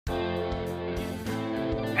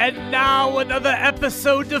And now another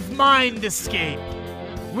episode of Mind Escape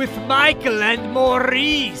with Michael and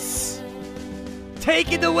Maurice.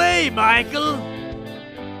 Take it away, Michael.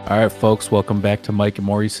 All right, folks, welcome back to Mike and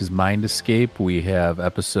Maurice's Mind Escape. We have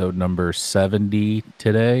episode number 70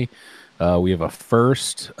 today. We have a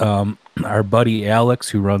first. Our buddy Alex,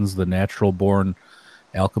 who runs the Natural Born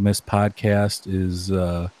Alchemist podcast, is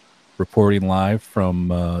reporting live from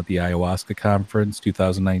the Ayahuasca conference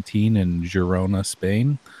 2019 in Girona,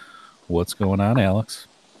 Spain. What's going on, Alex?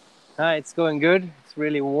 Hi, it's going good. It's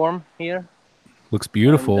really warm here. Looks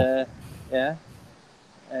beautiful.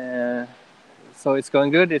 And, so it's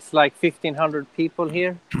going good. It's like 1,500 people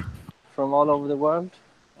here from all over the world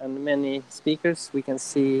and many speakers. We can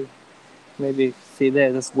see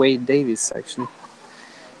there. That's Wade Davis, actually.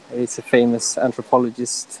 He's a famous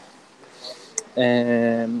anthropologist.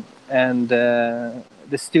 And the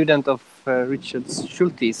student of Richard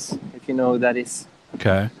Schultes, if you know who that is.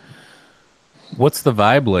 Okay. What's the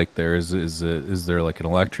vibe like there? Is there like an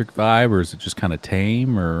electric vibe, or is it just kind of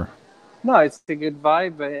tame? Or no, it's a good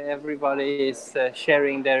vibe. Everybody is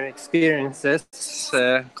sharing their experiences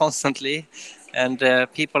constantly, and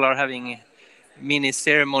people are having mini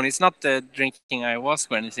ceremonies. Not drinking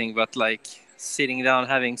ayahuasca or anything, but like sitting down,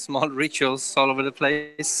 having small rituals all over the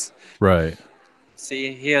place. Right.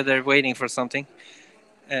 See, here they're waiting for something.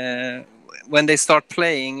 When they start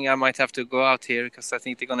playing, I might have to go out here because I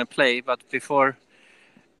think they're going to play. But before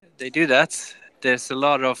they do that, there's a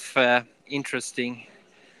lot of interesting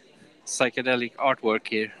psychedelic artwork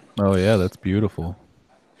here. Oh, yeah, that's beautiful.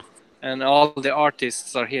 And all the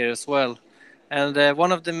artists are here as well. And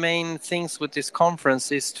one of the main things with this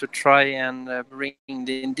conference is to try and bring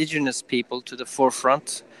the indigenous people to the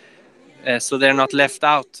forefront so they're not left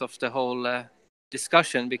out of the whole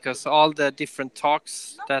discussion, because all the different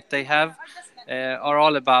talks that they have are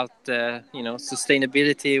all about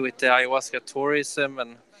sustainability with the ayahuasca tourism,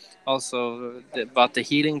 and also about the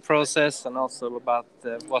healing process, and also about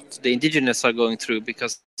what the indigenous are going through,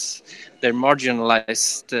 because they're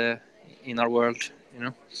marginalized in our world,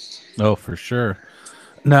 Oh, for sure.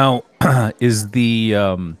 Now, is the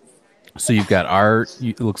so you've got art,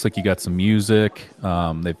 it looks like you got some music,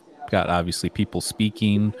 they've got obviously people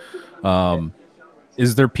speaking.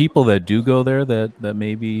 Is there people that do go there that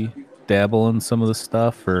maybe dabble in some of the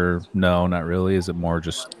stuff, or no, not really? Is it more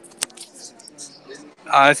just...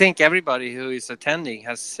 I think everybody who is attending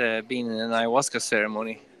has been in an ayahuasca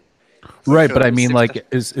ceremony. Right, sure. But I mean, like,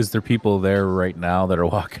 is there people there right now that are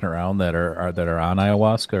walking around that are on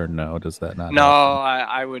ayahuasca, or no? Does that not? No,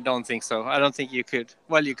 I don't think so. I don't think you could.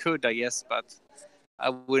 Well, you could, I guess, but I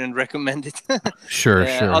wouldn't recommend it. Sure.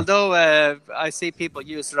 Although I see people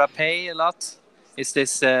use rapé a lot. It's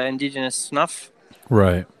this indigenous snuff.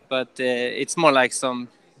 Right. But it's more like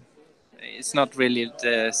it's not really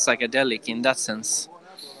psychedelic in that sense.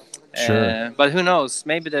 Sure. But who knows?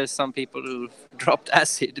 Maybe there's some people who dropped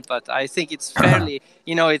acid, but I think it's fairly,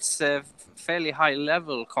 it's a fairly high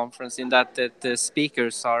level conference in that the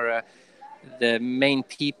speakers are the main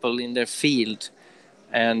people in their field.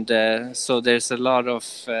 And so there's a lot of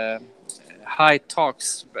high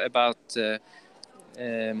talks about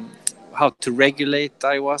how to regulate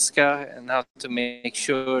ayahuasca and how to make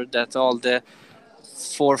sure that all the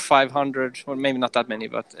 400-500, or maybe not that many,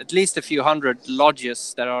 but at least a few hundred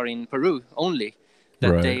lodges that are in Peru only,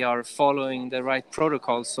 that right. They are following the right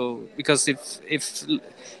protocol. So because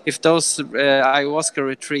if those ayahuasca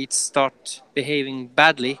retreats start behaving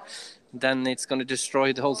badly, then it's going to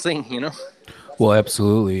destroy the whole thing, Well,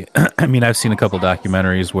 absolutely. I mean, I've seen a couple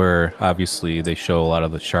documentaries where obviously they show a lot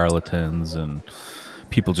of the charlatans and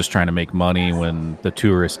people just trying to make money when the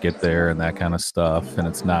tourists get there and that kind of stuff, and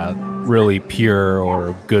it's not really pure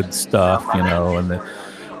or good stuff, and the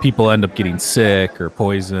people end up getting sick or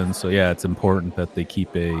poisoned. So yeah, it's important that they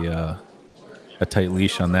keep a tight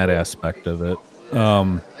leash on that aspect of it.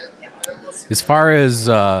 As far as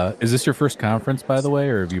is this your first conference, by the way,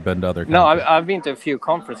 or have you been to other conferences? No, I've been to a few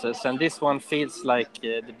conferences, and this one feels like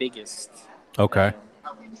the biggest. Okay.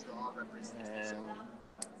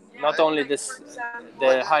 Not only the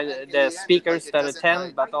speakers that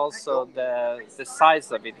attend, but also the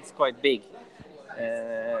size of it is quite big.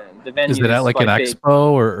 The venue is it at like an big.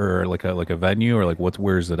 expo or like a venue, or like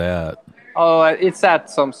where is it at? Oh, it's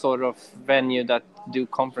at some sort of venue that do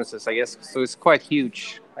conferences, I guess. So it's quite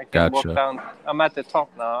huge. I can walk down. I'm at the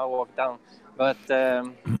top now. I walk down, but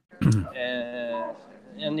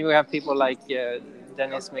and you have people like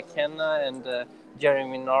Dennis McKenna and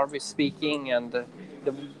Jeremy Narby speaking, and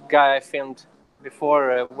the guy I filmed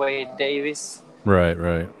before, Wade Davis.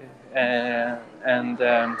 Right. And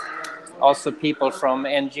also people from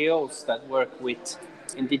NGOs that work with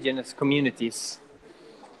indigenous communities.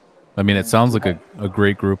 I mean, it sounds like a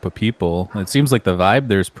great group of people. It seems like the vibe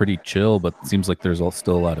there's pretty chill, but it seems like there's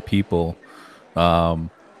still a lot of people.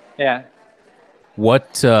 Yeah.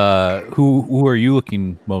 Who are you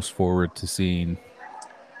looking most forward to seeing?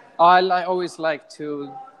 I always like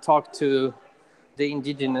to talk to the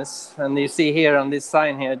indigenous, and you see here on this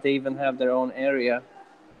sign here, they even have their own area,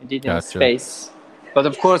 indigenous Gotcha. space. But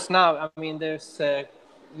of course now, I mean, there's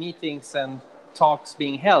meetings and talks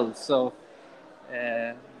being held, so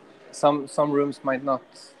some rooms might not,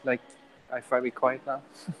 like, I find be quiet now.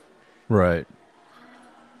 Right.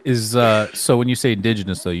 So when you say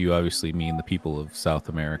indigenous, though, you obviously mean the people of South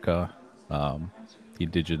America, the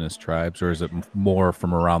indigenous tribes, or is it more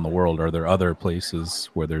from around the world? Are there other places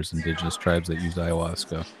where there's indigenous tribes that use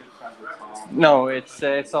ayahuasca? No,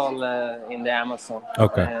 it's all in the Amazon.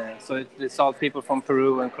 Okay. So it's all people from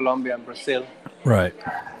Peru and Colombia and Brazil. Right.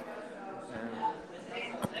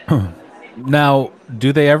 Now,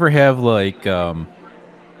 do they ever have like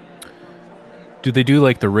do they do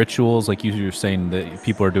like the rituals, like you were saying that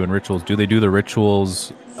people are doing rituals? Do they do the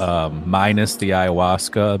rituals minus the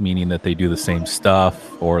ayahuasca, meaning that they do the same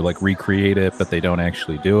stuff or like recreate it, but they don't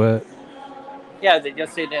actually do it? Yeah, they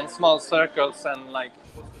just sit in small circles and, like,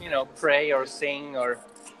 pray or sing or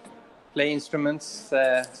play instruments.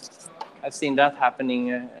 I've seen that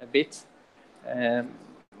happening a bit.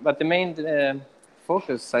 But the main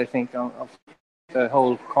focus, I think, of the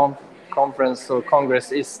whole conference or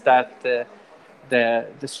congress is that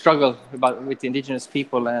the struggle with the indigenous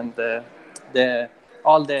people and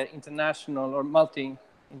all the international or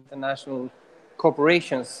multi-international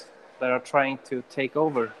corporations that are trying to take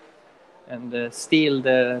over and steal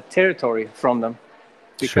the territory from them.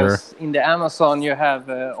 Because in the Amazon you have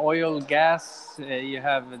oil, gas, you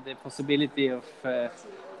have the possibility of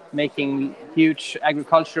making huge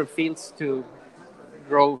agricultural fields to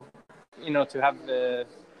grow, to have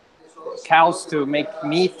cows to make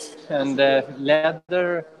meat and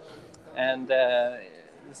leather, and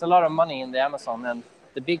there's a lot of money in the Amazon. And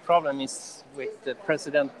the big problem is with the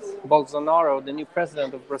President Bolsonaro, the new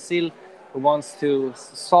president of Brazil, who wants to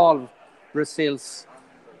solve Brazil's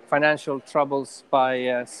financial troubles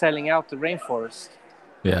by selling out the rainforest.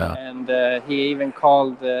 Yeah. And he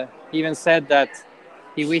even said that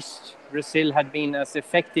he wished Brazil had been as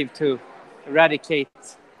effective to eradicate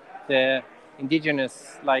the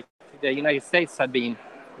indigenous like the United States had been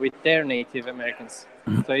with their Native Americans.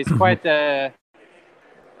 So he's quite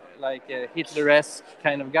like a Hitler-esque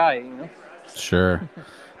kind of guy, Sure.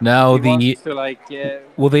 Now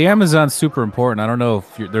the Amazon's super important. I don't know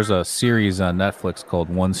if there's a series on Netflix called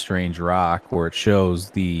One Strange Rock where it shows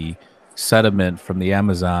the sediment from the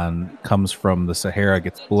Amazon comes from the Sahara,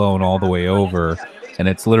 gets blown all the way over, and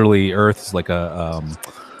it's literally Earth's like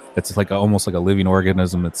it's like almost like a living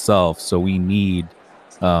organism itself. So we need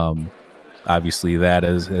obviously that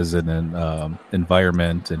as an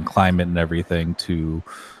environment and climate and everything to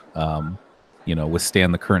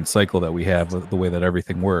withstand the current cycle that we have, the way that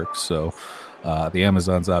everything works. So the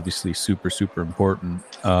Amazon's obviously super, super important.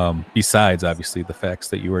 Besides, obviously, the facts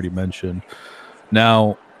that you already mentioned.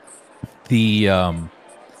 Now, is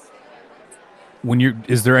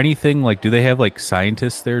there anything like, do they have like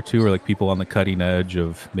scientists there too, or like people on the cutting edge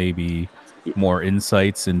of maybe more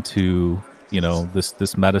insights into,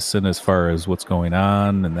 this medicine as far as what's going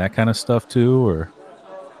on and that kind of stuff too, or?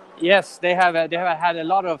 Yes, they have had a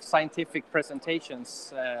lot of scientific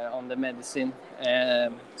presentations on the medicine.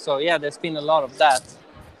 So yeah, there's been a lot of that,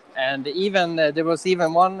 and even there was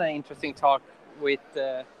even one interesting talk with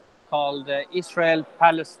called Israel,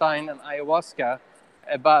 Palestine, and Ayahuasca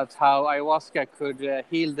about how ayahuasca could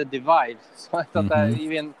heal the divide. So I thought that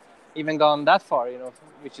even gone that far,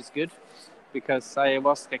 which is good, because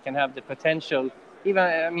ayahuasca can have the potential. Even,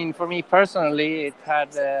 I mean, for me personally, it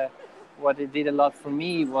had. What it did a lot for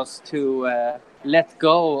me was to let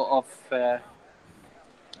go of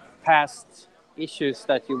past issues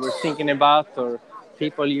that you were thinking about, or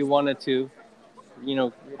people you wanted to,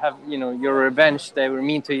 have, your revenge. They were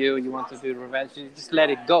mean to you. You want to do revenge. You just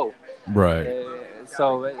let it go. Right.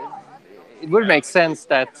 So it would make sense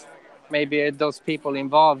that maybe those people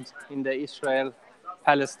involved in the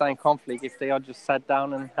Israel-Palestine conflict, if they all just sat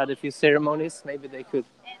down and had a few ceremonies, maybe they could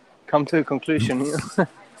come to a conclusion.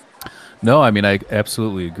 No, I mean, I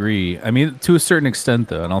absolutely agree. I mean, to a certain extent,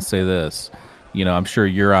 though, and I'll say this, I'm sure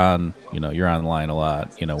you're online a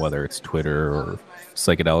lot, whether it's Twitter or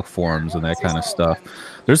psychedelic forums and that kind of stuff.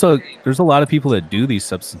 There's a lot of people that do these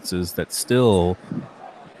substances that still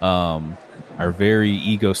are are very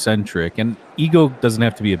egocentric, and ego doesn't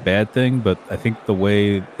have to be a bad thing, but I think the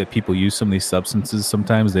way that people use some of these substances,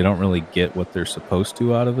 sometimes they don't really get what they're supposed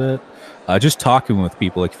to out of it. Just talking with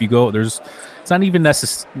people, like if you go, it's not even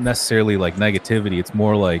necessarily like negativity. It's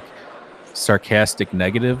more like sarcastic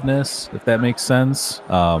negativeness, if that makes sense.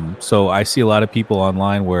 So I see a lot of people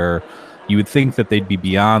online where you would think that they'd be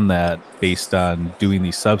beyond that based on doing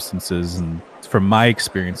these substances. And from my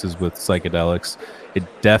experiences with psychedelics, it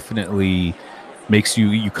definitely makes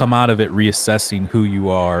you come out of it reassessing who you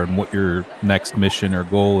are and what your next mission or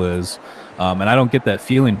goal is. And I don't get that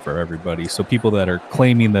feeling for everybody. So people that are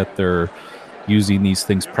claiming that they're using these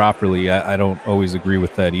things properly, I don't always agree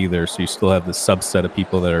with that either. So you still have this subset of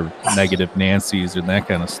people that are negative Nancy's and that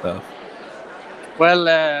kind of stuff. Well,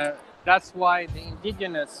 that's why the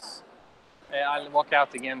indigenous. I'll walk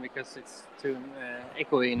out again because it's too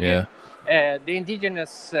echoey in here. The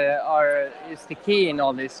indigenous is the key in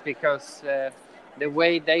all this, because the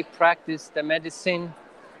way they practice the medicine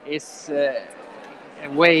is a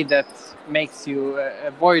way that makes you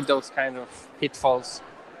avoid those kind of pitfalls.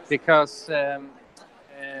 Because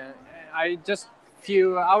I just a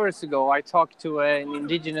few hours ago I talked to an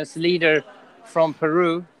indigenous leader from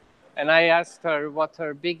Peru, and I asked her what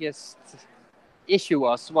her biggest issue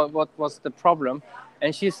was, what was the problem,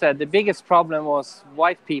 and she said the biggest problem was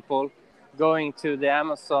white people going to the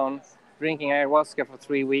Amazon, drinking ayahuasca for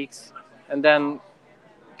 3 weeks, and then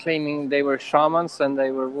claiming they were shamans, and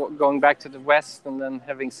they were going back to the West and then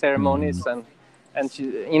having ceremonies, and she,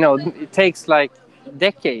 it takes like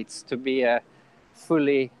decades to be a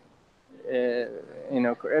fully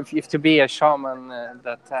if to be a shaman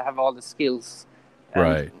that have all the skills, and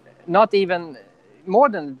right, not even more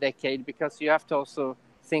than a decade, because you have to also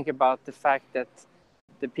think about the fact that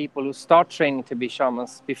the people who start training to be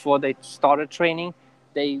shamans, before they started training,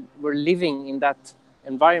 they were living in that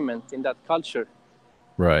environment, in that culture,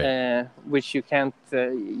 right, which you can't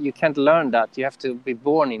learn that. You have to be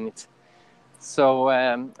born in it. So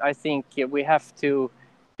I think we have to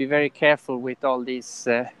be very careful with all these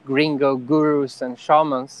gringo gurus and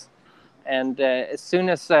shamans. And as soon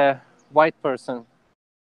as a white person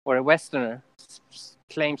or a Westerner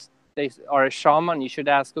claims they are a shaman, you should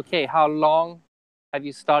ask, okay, how long have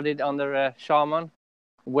you studied under a shaman?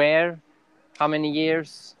 Where? How many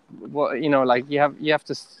years? Like you have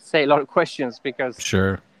to say a lot of questions, because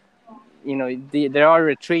sure. There are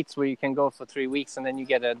retreats where you can go for 3 weeks and then you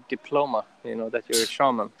get a diploma, that you're a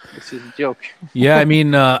shaman. This is a joke. Yeah, I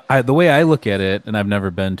mean, the way I look at it, and I've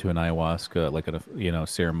never been to an ayahuasca like a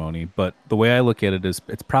ceremony, but the way I look at it is,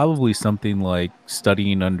 it's probably something like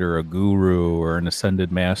studying under a guru or an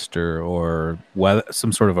ascended master, or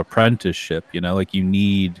some sort of apprenticeship. Like you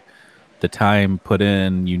need the time put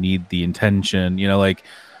in, you need the intention.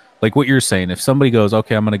 Like what you're saying, if somebody goes,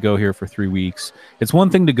 okay, I'm going to go here for 3 weeks, it's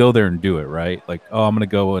one thing to go there and do it, right? Like, oh, I'm going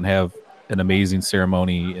to go and have an amazing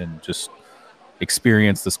ceremony and just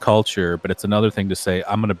experience this culture. But it's another thing to say,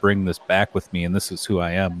 I'm going to bring this back with me, and this is who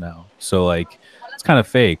I am now. So, like, it's kind of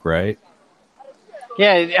fake, right?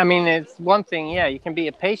 Yeah, I mean, it's one thing. Yeah, you can be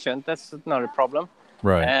a patient. That's not a problem.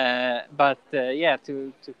 Right. But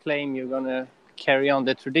to claim you're going to carry on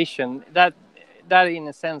the tradition, that in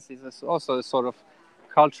a sense is also a sort of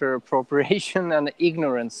cultural appropriation and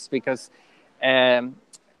ignorance, because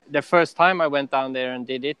the first time I went down there and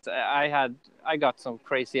did it, I got some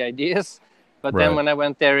crazy ideas, but then when I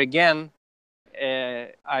went there again,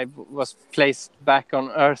 I was placed back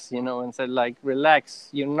on earth, and said, like, relax,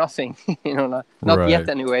 you're nothing, not yet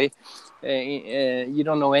anyway. You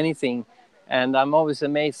don't know anything. And I'm always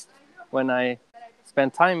amazed when I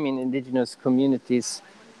spend time in indigenous communities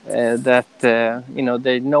that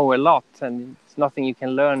they know a lot, and it's nothing you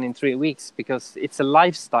can learn in 3 weeks, because it's a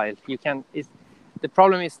lifestyle. The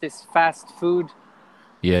problem is this fast food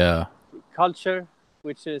culture,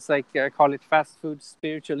 which is like, I call it fast food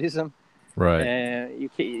spiritualism. Right.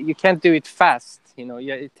 You can't do it fast.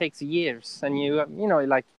 It takes years, and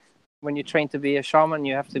like when you train to be a shaman,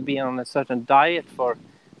 you have to be on a certain diet for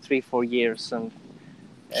 3-4 years, and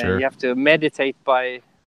you have to meditate by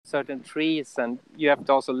certain trees, and you have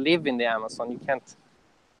to also live in the Amazon. You can't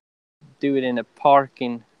do it in a park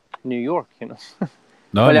in New York,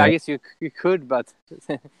 No, well, I guess you could, but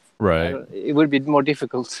right, it would be more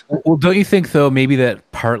difficult. Well, don't you think, though, maybe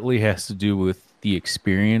that partly has to do with the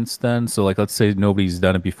experience then? So, like, let's say nobody's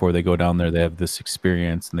done it before, they go down there, they have this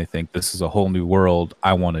experience, and they think, this is a whole new world,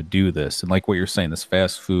 I want to do this. And like what you're saying, this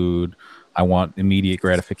fast food, I want immediate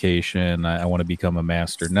gratification, I want to become a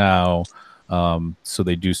master now. So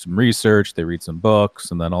they do some research, they read some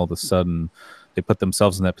books, and then all of a sudden they put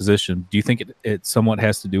themselves in that position. Do you think it somewhat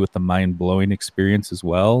has to do with the mind-blowing experience as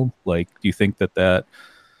well? Like, do you think that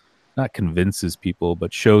not convinces people,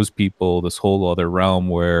 but shows people this whole other realm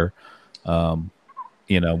where,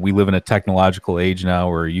 we live in a technological age now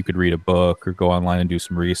where you could read a book or go online and do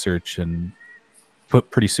some research and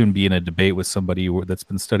pretty soon be in a debate with somebody that's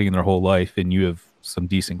been studying their whole life, and you have some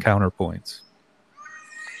decent counterpoints.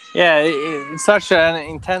 Yeah, it's such an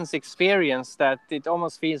intense experience that it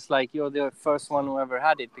almost feels like you're the first one who ever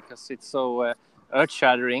had it, because it's so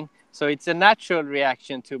earth-shattering. So it's a natural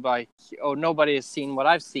reaction to nobody has seen what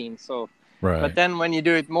I've seen. So, right. But then when you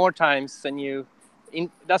do it more times, and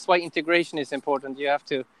that's why integration is important. You have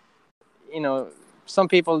to, some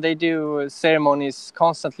people, they do ceremonies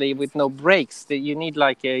constantly with no breaks. You need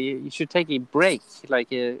you should take a break,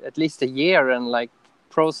 at least a year, and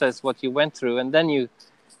process what you went through, and then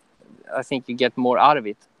I think you get more out of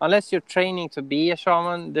it. Unless you're training to be a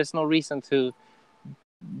shaman, there's no reason to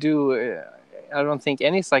do. I don't think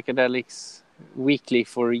any psychedelics weekly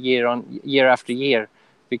for year after year,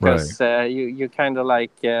 because you kind of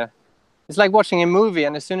it's like watching a movie,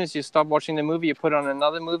 and as soon as you stop watching the movie, you put on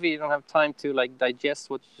another movie. You don't have time to digest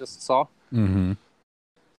what you just saw. Mm-hmm.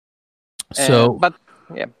 So, but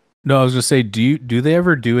yeah. No, I was gonna say, do they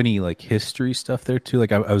ever do any history stuff there too?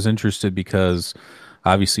 I was interested because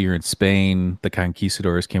obviously you're in Spain. The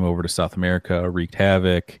conquistadors came over to South America, wreaked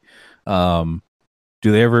havoc. Do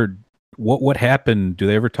they ever? What happened? Do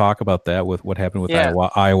they ever talk about that with what happened with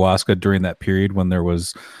ayahuasca during that period when there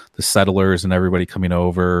was the settlers and everybody coming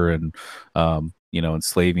over and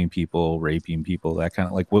enslaving people, raping people, that kind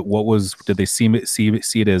of what was? Did they see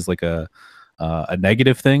it as a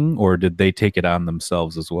negative thing, or did they take it on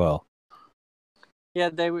themselves as well? Yeah,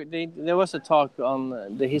 there was a talk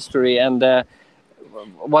on the history, and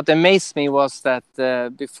what amazed me was that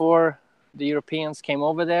before the Europeans came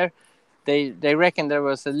over there, they reckon there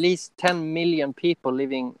was at least 10 million people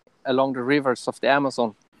living along the rivers of the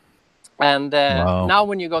Amazon. And now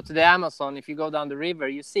when you go to the Amazon, if you go down the river,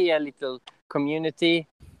 you see a little community,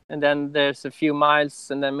 and then there's a few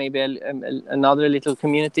miles, and then maybe another little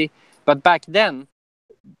community. But back then,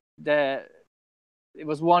 it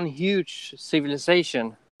was one huge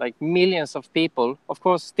civilization, millions of people, of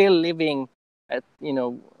course, still living at,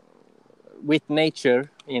 with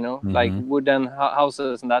nature, like wooden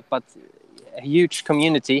houses and that, but a huge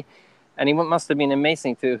community. And it must have been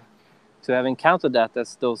amazing to have encountered that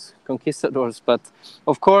as those conquistadors. But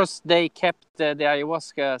of course, they kept the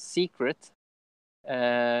ayahuasca secret.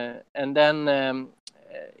 And then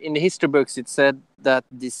in the history books, it said that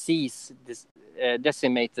disease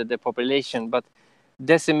decimated the population, but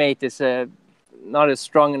decimate is not a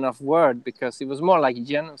strong enough word, because it was more like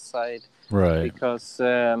genocide. Right. Because,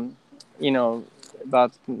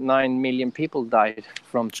 about 9 million people died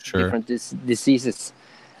from different diseases.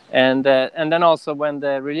 And then also when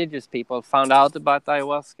the religious people found out about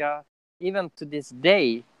ayahuasca, even to this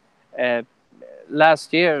day,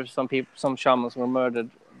 last year, some shamans were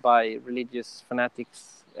murdered by religious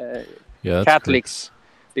fanatics, Catholics,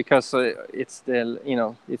 because it's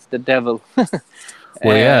the devil.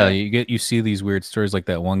 Well, you see these weird stories like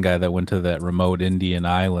that one guy that went to that remote Indian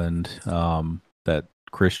island, that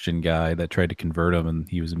Christian guy that tried to convert him, and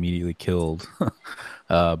he was immediately killed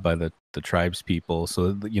by the tribes people.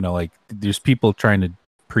 So there's people trying to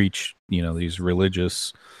preach these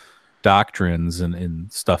religious doctrines,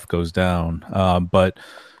 and stuff goes down. But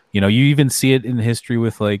you even see it in history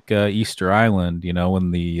with Easter Island.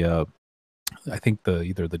 When the I think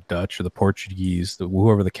either the Dutch or the Portuguese,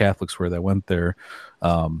 whoever the Catholics were that went there,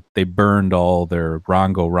 they burned all their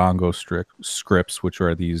Rongo scripts, which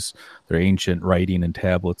are their ancient writing and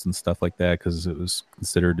tablets and stuff like that, because it was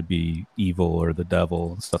considered to be evil or the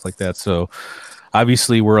devil and stuff like that. So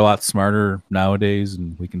obviously we're a lot smarter nowadays,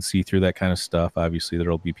 and we can see through that kind of stuff. Obviously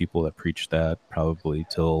there'll be people that preach that probably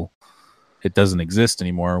till it doesn't exist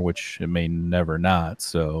anymore, which it may never not.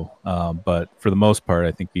 So, but for the most part,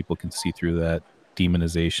 I think people can see through that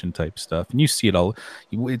demonization type stuff, and you see it all.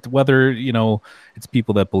 Whether it's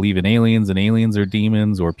people that believe in aliens and aliens are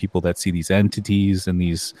demons, or people that see these entities and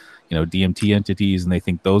these DMT entities and they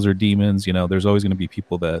think those are demons. There's always going to be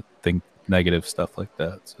people that think negative stuff like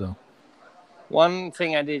that. So, one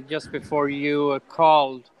thing I did just before you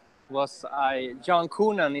called was John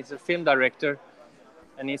Coonan is a film director,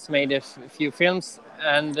 and he's made a few films,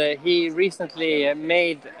 and he recently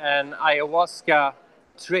made an ayahuasca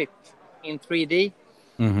trip in 3D,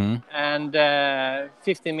 and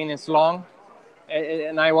 15 minutes long,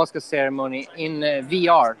 an ayahuasca ceremony in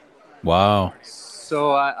VR. Wow!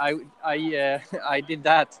 So I did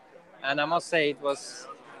that, and I must say it was.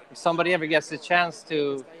 If somebody ever gets the chance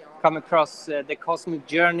to come across the Cosmic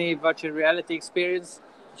Journey virtual reality experience,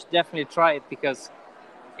 you should definitely try it, because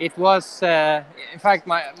it was, in fact,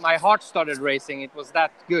 my heart started racing. It was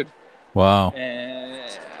that good. Wow.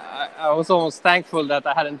 I was almost thankful that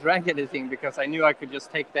I hadn't drank anything, because I knew I could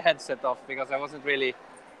just take the headset off, because I wasn't really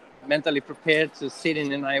mentally prepared to sit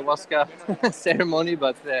in an ayahuasca ceremony.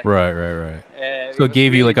 But Right. So it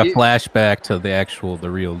gave you like a flashback to the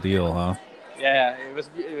real deal, huh? Yeah, it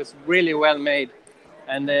was really well made,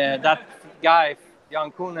 and that guy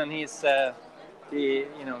Jan Kuhnen, he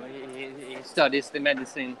studies the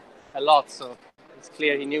medicine a lot, so it's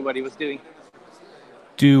clear he knew what he was doing.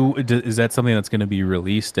 Is that something that's going to be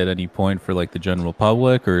released at any point for like the general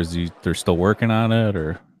public, or they're still working on it,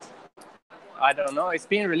 or? I don't know. It's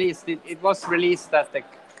been released. It was released at the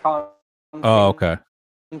okay.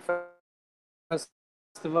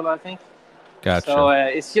 Festival, I think. Gotcha. So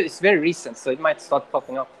it's very recent, so it might start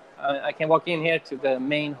popping up. I can walk in here to the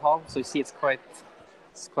main hall, so you see it's quite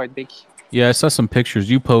big. Yeah, I saw some pictures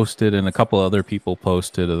you posted, and a couple other people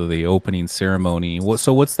posted of the opening ceremony.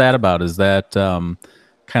 So what's that about? Is that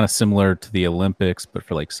kind of similar to the Olympics, but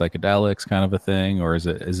for like psychedelics kind of a thing, or is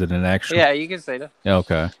it an actual? Yeah, you can say that.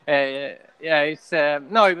 Okay. Yeah, it's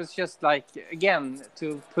no, it was just like, again,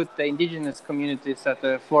 to put the indigenous communities at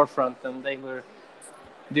the forefront, and they were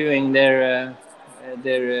doing their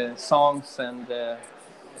songs and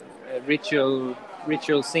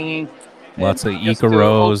ritual singing. Lots of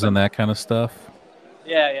Icaros and that kind of stuff.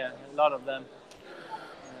 Yeah, a lot of them.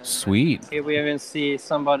 Sweet. Here we even see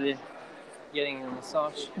somebody getting a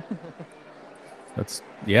massage.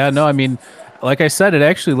 I mean, like I said, it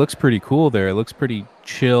actually looks pretty cool there. It looks pretty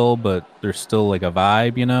chill, but there's still like a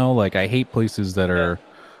vibe, Like I hate places that are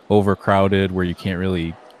overcrowded where you can't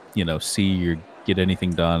really, see or get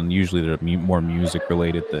anything done. Usually they're more music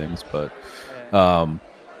related things, but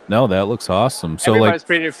no, that looks awesome. So everybody's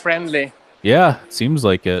pretty friendly. Yeah, it seems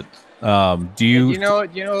like it. Do you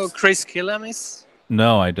know Chris Killam is?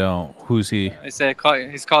 No, I don't. Who's he?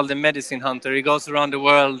 He's called the medicine hunter. He goes around the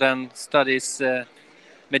world and studies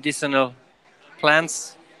medicinal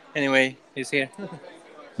plants. Anyway, he's here.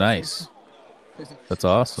 Nice. That's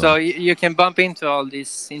awesome. So you can bump into all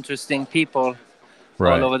these interesting people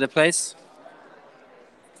all over the place.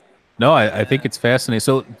 No, I think it's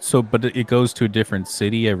fascinating. So, but it goes to a different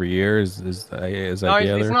city every year. Is that it's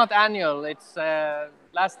not annual. It's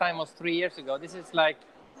last time was 3 years ago. This is like,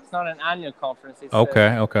 it's not an annual conference. It's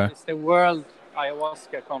okay. It's the World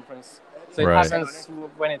Ayahuasca Conference. So it happens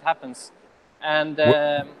when it happens. And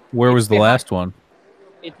where was the last one?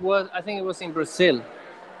 I think it was in Brazil.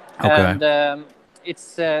 Okay. And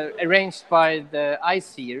it's arranged by the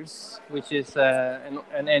Seers, which is an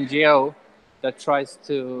NGO that tries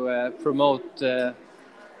to promote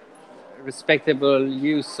respectable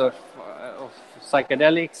use of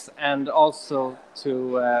psychedelics, and also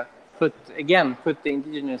to put the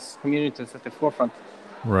indigenous communities at the forefront.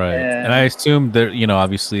 Right. And I assume that,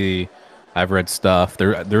 obviously I've read stuff.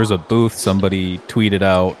 There's a booth somebody tweeted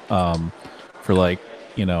out for like,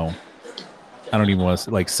 I don't even want to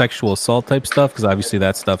say, like sexual assault type stuff, because obviously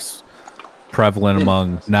that stuff's prevalent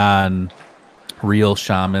among non-real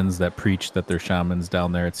shamans that preach that they're shamans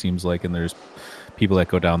down there, it seems like, and there's people that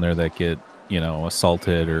go down there that get,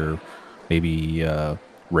 assaulted or maybe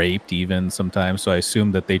raped even sometimes. So I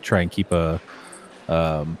assume that they try and keep a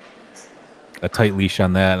tight leash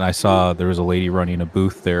on that. And I saw there was a lady running a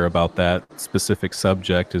booth there about that specific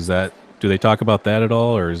subject. Do they talk about that at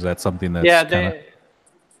all, or is that something that's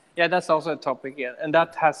Yeah, that's also a topic, and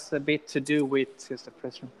that has a bit to do with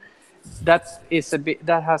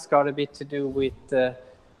that has got a bit to do with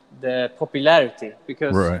the popularity,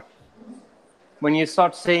 because when you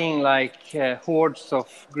start seeing like hordes of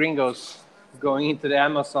gringos going into the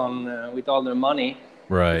Amazon with all their money,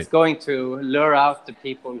 it's going to lure out the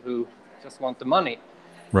people who just want the money.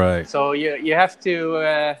 Right. So you have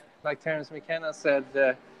to, like Terence McKenna said,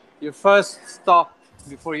 your first stop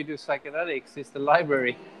before you do psychedelics is the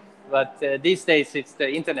library. But these days it's the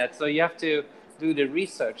internet, so you have to do the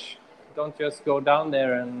research. Don't just go down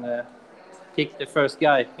there and pick the first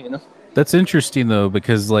guy, That's interesting, though,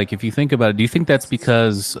 because, like, if you think about it, do you think that's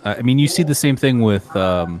because, you see the same thing with,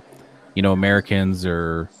 Americans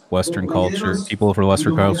or Western culture, people from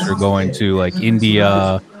Western culture going to, like,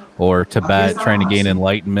 India or Tibet trying to gain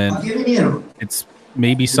enlightenment. It's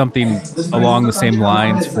maybe something along the same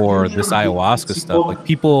lines for this ayahuasca stuff. Like,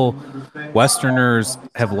 Westerners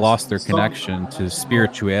have lost their connection to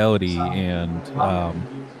spirituality and,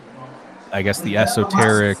 I guess, the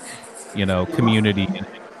esoteric, community in a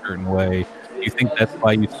certain way. Do you think that's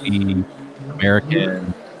why you see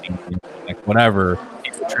American, like whatever,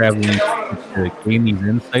 people traveling to gain these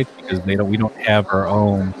insights because we don't have our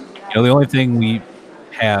own. The only thing we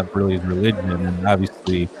have really is religion, and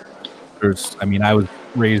obviously I was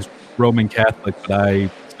raised Roman Catholic, but I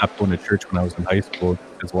stopped going to church when I was in high school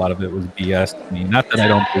because a lot of it was BS to me. Not that I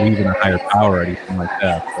don't believe in a higher power or anything like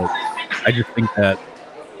that, but I just think that,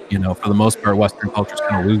 for the most part, Western culture is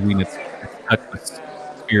kind of losing its touch with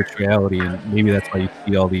spirituality, and maybe that's why you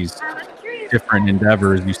see all these different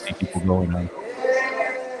endeavors you see people going on.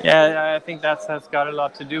 Yeah, I think that has got a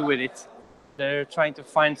lot to do with it. They're trying to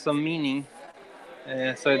find some meaning,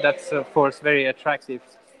 so that's of course very attractive.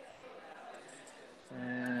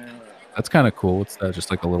 That's kind of cool. What's that?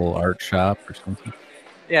 Just like a little art shop or something?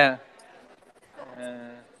 Yeah.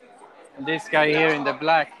 This guy here in the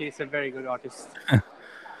black, he's a very good artist.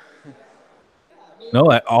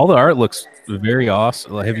 No, all the art looks very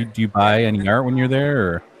awesome. Do you buy any art when you're there?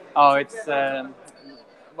 Or? Oh, it's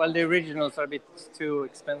well, the originals are a bit too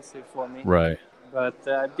expensive for me. Right. But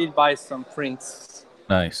I did buy some prints.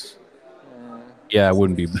 Nice. Yeah, I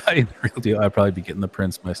wouldn't be buying the real deal. I'd probably be getting the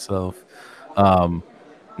prints myself.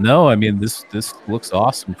 No, I mean this looks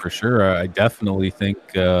awesome for sure. I definitely think.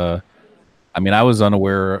 I was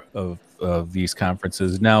unaware of these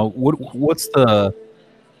conferences. Now, what's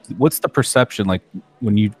the perception like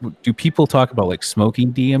when do people talk about like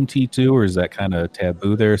smoking DMT too, or is that kind of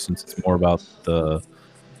taboo there since it's more about the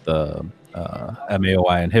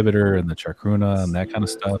MAOI inhibitor and the chacruna and that kind of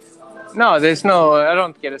stuff? No, there's no. I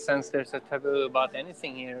don't get a sense there's a taboo about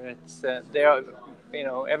anything here. It's there are,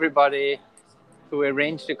 everybody who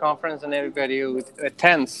arranged the conference and everybody who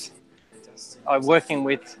attends are working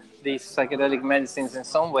with these psychedelic medicines in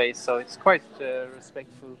some way. So it's quite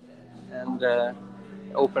respectful and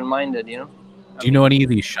open-minded. Do you know any of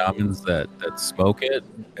these shamans that smoke it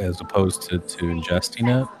as opposed to ingesting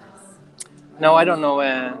it? No, I don't know.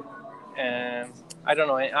 I don't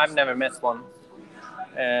know. I've never met one.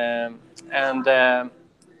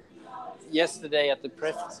 Yesterday at the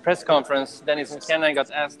press conference, Dennis McKenna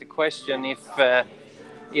got asked the question if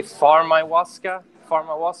pharmahuasca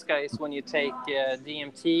is when you take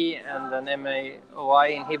DMT and an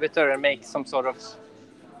MAOI inhibitor and make some sort of,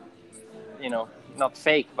 not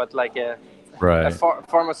fake, but like a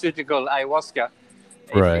pharmaceutical ayahuasca.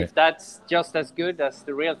 If that's just as good as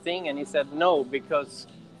the real thing, and he said no, because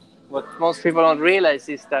what most people don't realize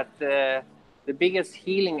is that the biggest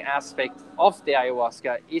healing aspect of the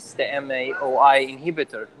ayahuasca is the MAOI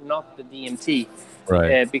inhibitor, not the DMT.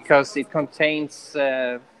 Right. Because it contains,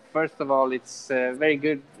 first of all, it's very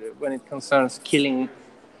good when it concerns killing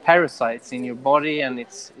parasites in your body, and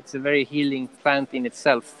it's a very healing plant in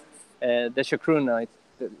itself. The chacruna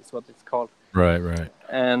is what it's called. Right.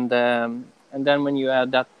 And then when you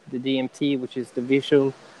add the DMT, which is the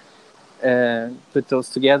visual, put those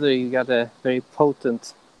together, you got a very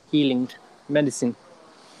potent healing medicine.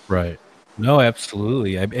 Right. No,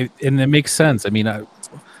 absolutely. And it makes sense. I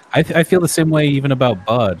feel the same way even about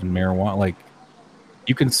bud and marijuana. Like,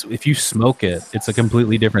 if you smoke it, it's a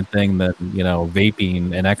completely different thing than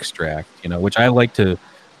vaping an extract. Which I like to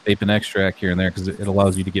vape an extract here and there because it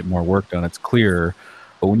allows you to get more work done. It's clearer,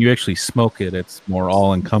 but when you actually smoke it, it's more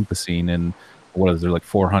all encompassing. And what is there, like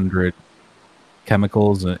 400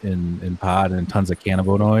 chemicals in pod and tons of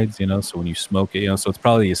cannabinoids, so when you smoke it, so it's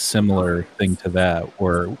probably a similar thing to that,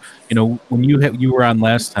 where when you were on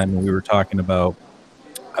last time and we were talking about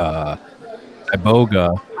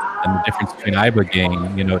iboga and the difference between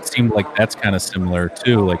ibogaine, it seemed like that's kind of similar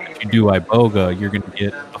too. Like if you do iboga, you're going to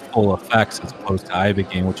get the full effects as opposed to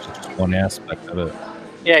ibogaine, which is just one aspect of it.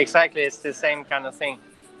 Yeah, exactly. It's the same kind of thing.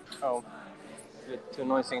 Oh, a bit too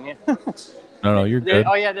noisy in here. No, you're good.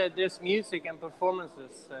 There's music and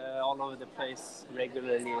performances all over the place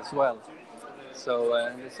regularly as well. So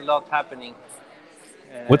there's a lot happening.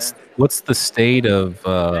 What's the state of?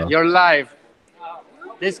 You're live.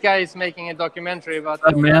 This guy is making a documentary about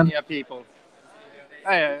the Onania people.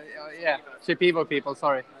 Yeah, Shipibo people.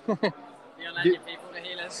 Sorry. The Onania people, the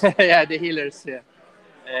healers. Yeah, the healers. Yeah.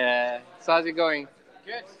 So how's it going?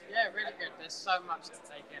 Good. Yeah, really good. There's so much to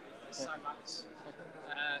take in. There's so much.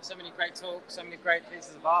 So many great talks, so many great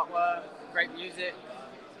pieces of artwork, great music.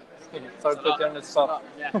 Sorry to put you on the spot.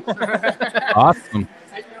 Yeah. Awesome.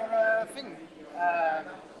 And your thing,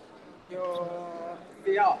 your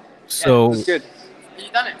VR. So it's good. Have you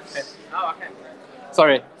done it? Yes. Oh, okay.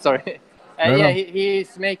 Sorry. No. Yeah,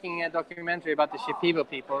 he's making a documentary about the Shipibo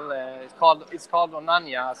people. It's called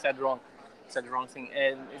Onania. I said the wrong thing.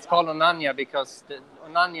 It's called Onania because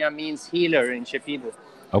Onania means healer in Shipibo.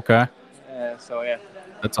 Okay. So yeah.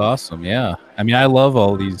 That's awesome. Yeah. I love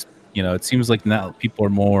all these, it seems like now people are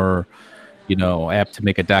more, apt to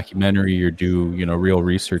make a documentary or do real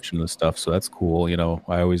research into stuff. So that's cool.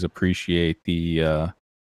 I always appreciate the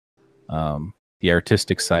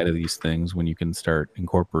artistic side of these things when you can start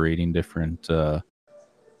incorporating different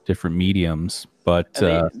mediums. But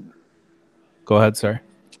go ahead, sorry.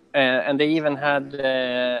 And they even had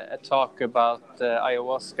a talk about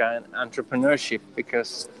ayahuasca and entrepreneurship,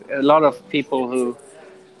 because a lot of people who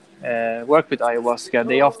work with ayahuasca,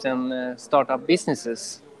 they often start up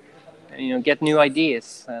businesses, get new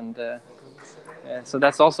ideas, and so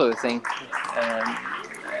that's also a thing. Um,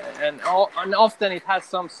 and often it has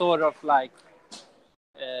some sort of like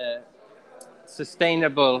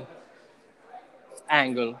sustainable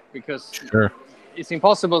angle, because Sure. it's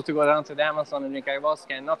impossible to go down to the Amazon and drink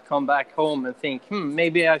ayahuasca and not come back home and think,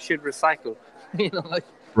 maybe I should recycle.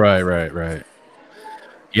 Right.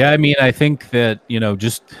 Yeah, I mean, I think that,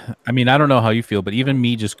 I don't know how you feel, but even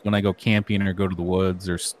me, just when I go camping or go to the woods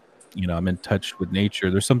or, I'm in touch with nature,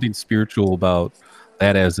 there's something spiritual about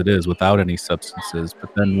that as it is without any substances.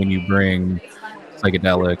 But then when you bring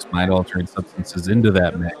psychedelics, mind altering substances into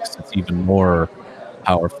that mix, it's even more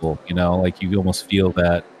powerful, like you almost feel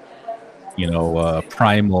that,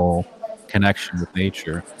 primal connection with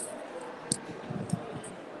nature.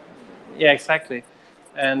 Yeah, exactly.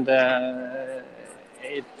 And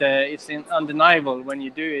it's undeniable when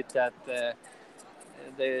you do it that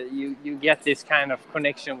you get this kind of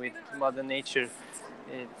connection with Mother Nature.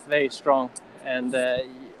 It's very strong, and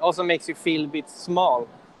also makes you feel a bit small,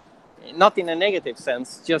 not in a negative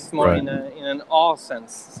sense, just more Right. in an awe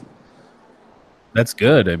sense. That's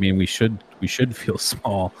good. I mean, we should feel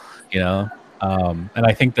small, and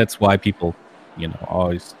I think that's why people,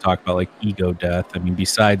 always talk about like ego death. I mean,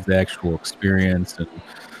 besides the actual experience and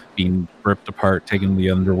being ripped apart, taken to the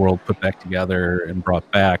underworld, put back together, and brought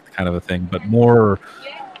back, kind of a thing, but more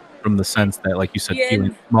from the sense that, like you said,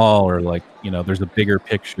 feeling small, or like, there's a bigger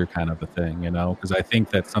picture kind of a thing, because I think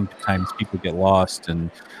that sometimes people get lost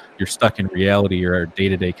and you're stuck in reality or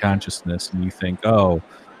day-to-day consciousness, and you think, oh,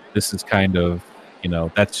 this is kind of,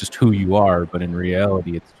 that's just who you are, but in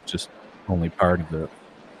reality, it's just only part of it.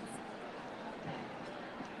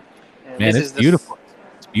 Man, it's beautiful.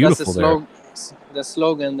 It's beautiful there. The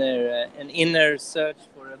slogan there, an inner search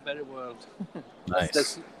for a better world.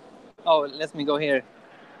 Nice. Let me go here.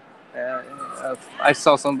 I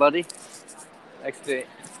saw somebody, actually.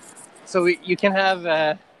 So you can have.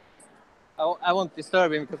 I won't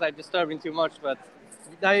disturb him because I disturb him too much. But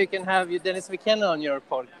now you can have Dennis McKenna on your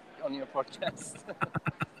podcast.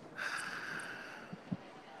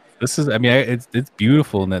 This is, I mean, it's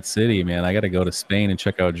beautiful in that city, man. I got to go to Spain and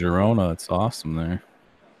check out Girona. It's awesome there.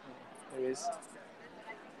 There is.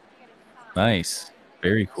 Nice.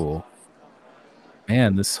 Very cool.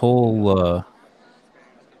 Man, this whole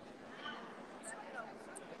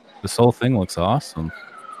thing looks awesome.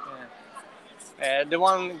 Yeah. The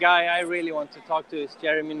one guy I really want to talk to is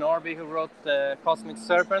Jeremy Norby, who wrote The Cosmic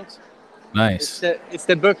Serpent. Nice. It's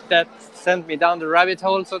the book that sent me down the rabbit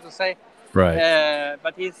hole, so to say. Right.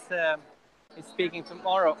 But he's speaking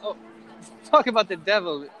tomorrow. Oh, talk about the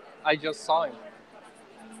devil. I just saw him.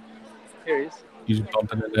 Here he is. He's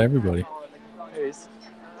bumping into everybody. Here he is.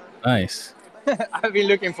 Nice. I've been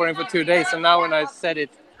looking for him for 2 days, so now when I said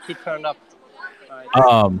it, he turned up.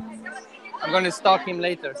 I'm going to stalk him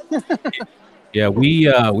later. Yeah, we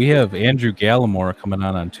have Andrew Gallimore coming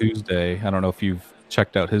on Tuesday. I don't know if you've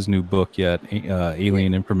checked out his new book yet,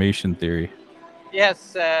 Alien Information Theory.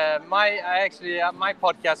 Yes, my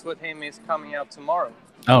podcast with him is coming out tomorrow.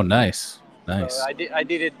 Oh, nice. So I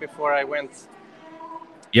did it before I went.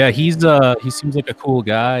 Yeah, he seems like a cool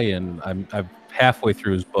guy, and I'm halfway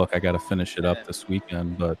through his book. I got to finish it up this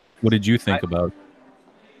weekend. But what did you think about it?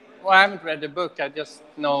 Well, I haven't read the book. I just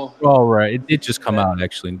know. Oh, right. It did just come out,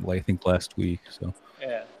 actually, I think last week. So.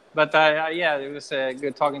 Yeah. But it was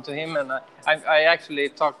good talking to him, and I actually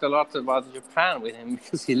talked a lot about Japan with him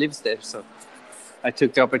because he lives there. So I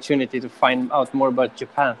took the opportunity to find out more about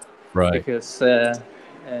Japan. Right. Because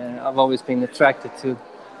I've always been attracted to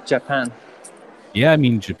Japan. Yeah, I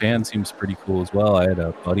mean, Japan seems pretty cool as well. I had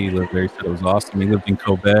a buddy who lived there. He said it was awesome. He lived in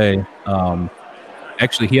Kobe.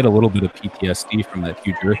 Actually, he had a little bit of PTSD from that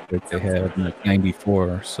huge earthquake they had in like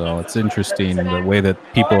 '94. So it's interesting the way that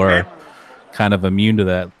people are kind of immune to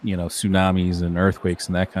that, tsunamis and earthquakes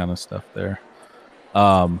and that kind of stuff there.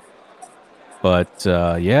 But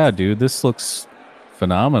yeah, dude, this looks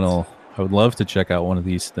phenomenal. I would love to check out one of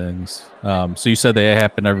these things. So you said they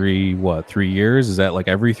happen every 3 years? Is that like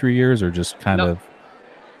every 3 years or just kind of?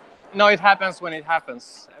 No, it happens when it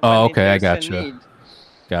happens. Oh, okay, I gotcha.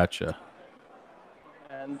 Gotcha.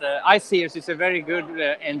 And ICEERS is a very good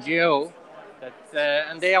NGO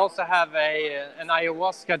And they also have an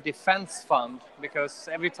ayahuasca defense fund, because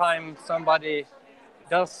every time somebody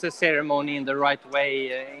does the ceremony in the right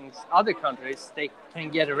way in other countries, they can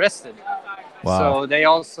get arrested. Wow. So they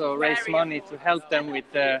also raise money to help them with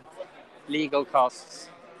the legal costs.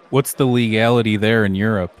 What's the legality there in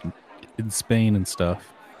Europe, in Spain and stuff?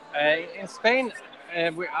 In Spain,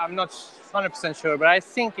 I'm not 100% sure, but I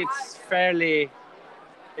think it's fairly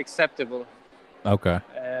acceptable. Okay.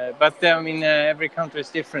 But I mean, every country is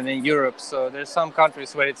different in Europe, so there's some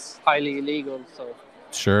countries where it's highly illegal. So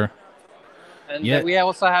Sure. and Yeah. we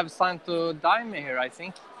also have Santo Daime here, I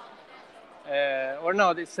think. Or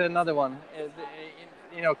no, it's another one.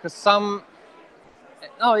 You know, because some.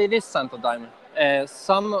 No, it is Santo Daime.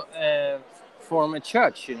 Some form a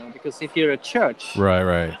church, you know, because if you're a church,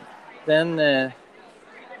 Right. then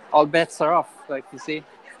all bets are off. Like you see,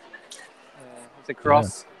 it's a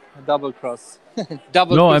cross, a double cross,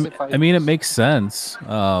 double No, crucified. I mean, it makes sense.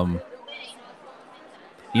 You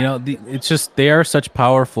know, it's just they are such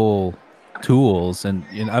powerful tools. And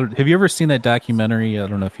you know, have you ever seen that documentary? I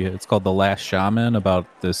don't know if it's called The Last Shaman, about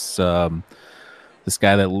this this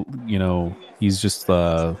guy that, you know, he's just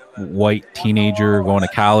a white teenager going to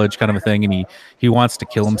college kind of a thing, and he wants to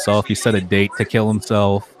kill himself. He set a date to kill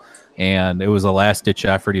himself, and it was a last ditch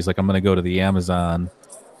effort. He's like, I'm going to go to the Amazon.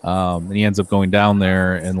 And he ends up going down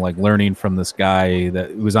there and like learning from this guy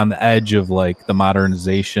that was on the edge of like the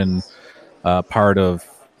modernization part of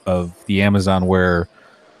the Amazon, where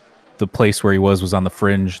the place where he was on the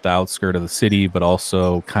fringe, the outskirt of the city, but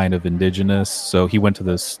also kind of indigenous. So he went to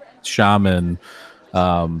this shaman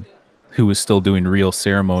who was still doing real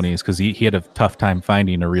ceremonies, because he had a tough time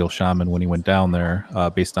finding a real shaman when he went down there,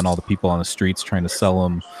 based on all the people on the streets trying to sell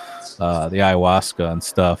him the ayahuasca and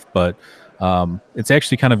stuff. But it's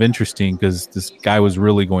actually kind of interesting, because this guy was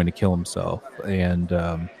really going to kill himself,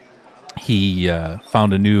 and he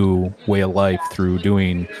found a new way of life through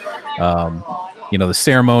doing you know, the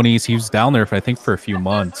ceremonies. He was down there for, I think, for a few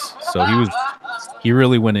months, so he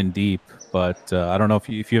really went in deep. But I don't know if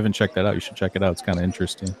you haven't checked that out, you should check it out. It's kind of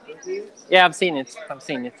interesting. Yeah, I've seen it.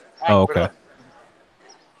 Oh, okay.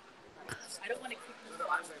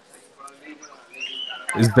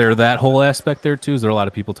 Is there that whole aspect there too? Is there a lot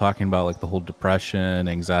of people talking about like the whole depression,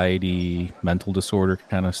 anxiety, mental disorder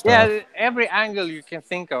kind of stuff? Yeah, every angle you can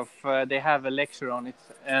think of, they have a lecture on it,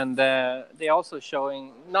 and they're also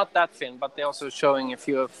showing, not that film, but they're also showing a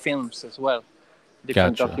few films as well,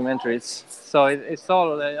 different Gotcha. documentaries. So it's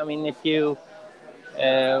all. I mean, if you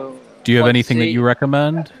do you have anything that you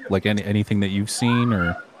recommend, like anything that you've seen?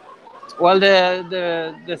 Or well,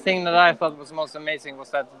 the thing that I thought was most amazing was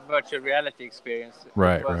that virtual reality experience.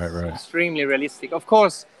 Right. It was extremely realistic. Of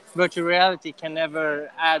course, virtual reality can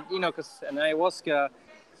never add, you know, because an ayahuasca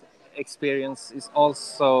experience is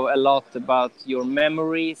also a lot about your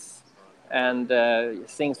memories and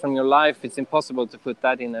things from your life. It's impossible to put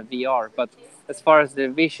that in a VR. But as far as the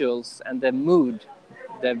visuals and the mood,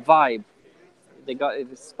 the vibe, they got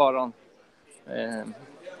it spot on.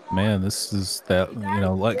 Man, this is that, you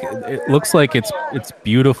know, like it looks like it's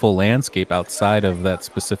beautiful landscape outside of that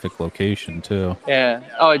specific location too. Yeah.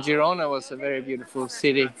 Oh, Girona was a very beautiful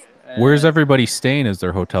city. Where's everybody staying? Is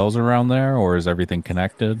there hotels around there, or is everything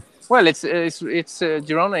connected? Well, it's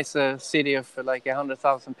Girona is a city of like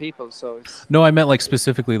 100,000 people, so it's. No, I meant like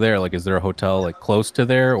specifically there. Like, is there a hotel like close to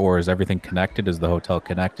there, or is everything connected? Is the hotel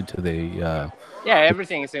connected to the? Yeah,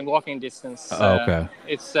 everything is in walking distance. Oh, okay.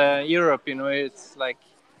 It's Europe, you know. It's like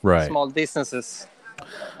small distances.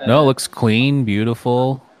 No, it looks clean,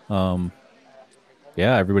 beautiful.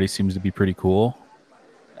 Yeah, everybody seems to be pretty cool.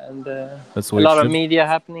 And that's a lot of media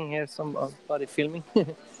happening here. Somebody filming.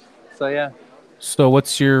 So yeah. So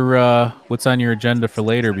what's on your agenda for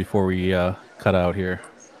later before we cut out here?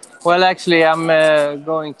 Well, actually, I'm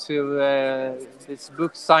going to this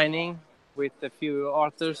book signing with a few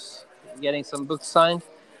authors, getting some books signed,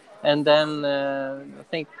 and then I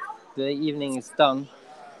think the evening is done.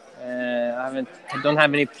 I don't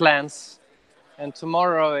have any plans, and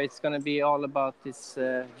tomorrow it's going to be all about this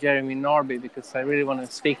Jeremy Narby, because I really want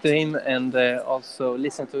to speak to him and also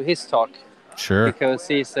listen to his talk. Sure. Because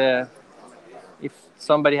he's if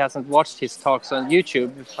somebody hasn't watched his talks on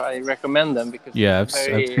YouTube, I recommend them, because I've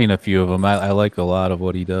seen a few of them. I like a lot of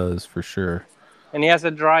what he does, for sure. And he has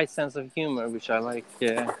a dry sense of humor, which I like.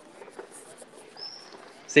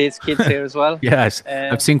 See his kids here as well. Yes,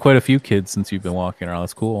 I've seen quite a few kids since you've been walking around.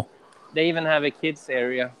 That's cool. They even have a kids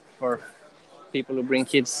area for people who bring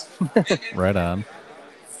kids. Right on.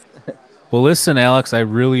 Well, listen, Alex, I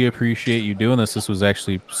really appreciate you doing this. This was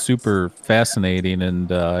actually super fascinating, and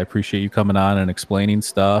I appreciate you coming on and explaining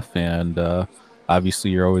stuff. And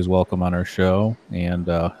obviously you're always welcome on our show, and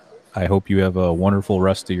I hope you have a wonderful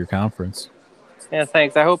rest of your conference. Yeah,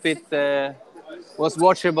 thanks. I hope it was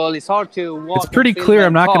watchable. It's hard to walk It's pretty and film clear. I'm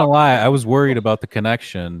and not going to talk. lie. I was worried about the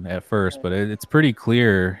connection at first, but it's pretty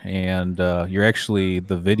clear. And you're actually,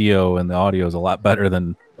 the video and the audio is a lot better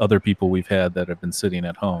than other people we've had that have been sitting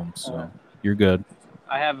at home. So you're good.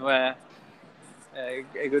 I have a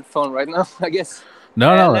good phone right now, I guess.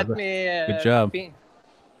 No, Let me. good job.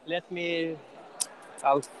 Let me.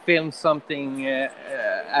 I'll film something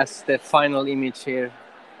as the final image here.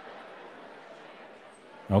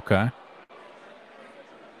 Okay.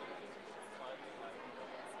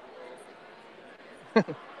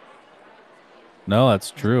 No,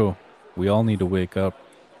 that's true. We all need to wake up.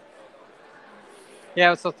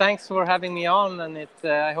 Yeah, so thanks for having me on, and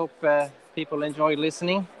I hope people enjoy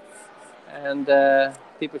listening, and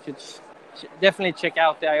people should definitely check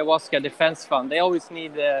out the Ayahuasca Defense Fund. They always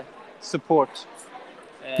need support.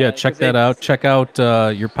 Yeah, check that out. Check out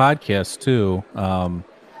your podcast too.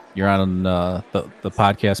 You're on the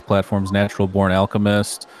podcast platforms, Natural Born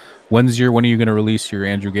Alchemist. When are you going to release your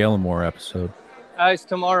Andrew Gallimore episode? It's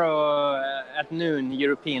tomorrow at noon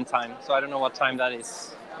European time, so I don't know what time that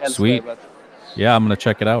is elsewhere. Sweet. But... Yeah, I'm going to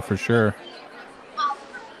check it out for sure.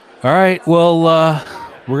 All right. Well,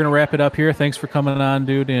 we're going to wrap it up here. Thanks for coming on,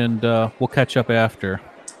 dude, and we'll catch up after.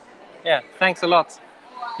 Yeah, thanks a lot.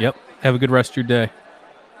 Yep. Have a good rest of your day.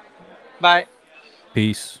 Bye.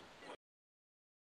 Peace.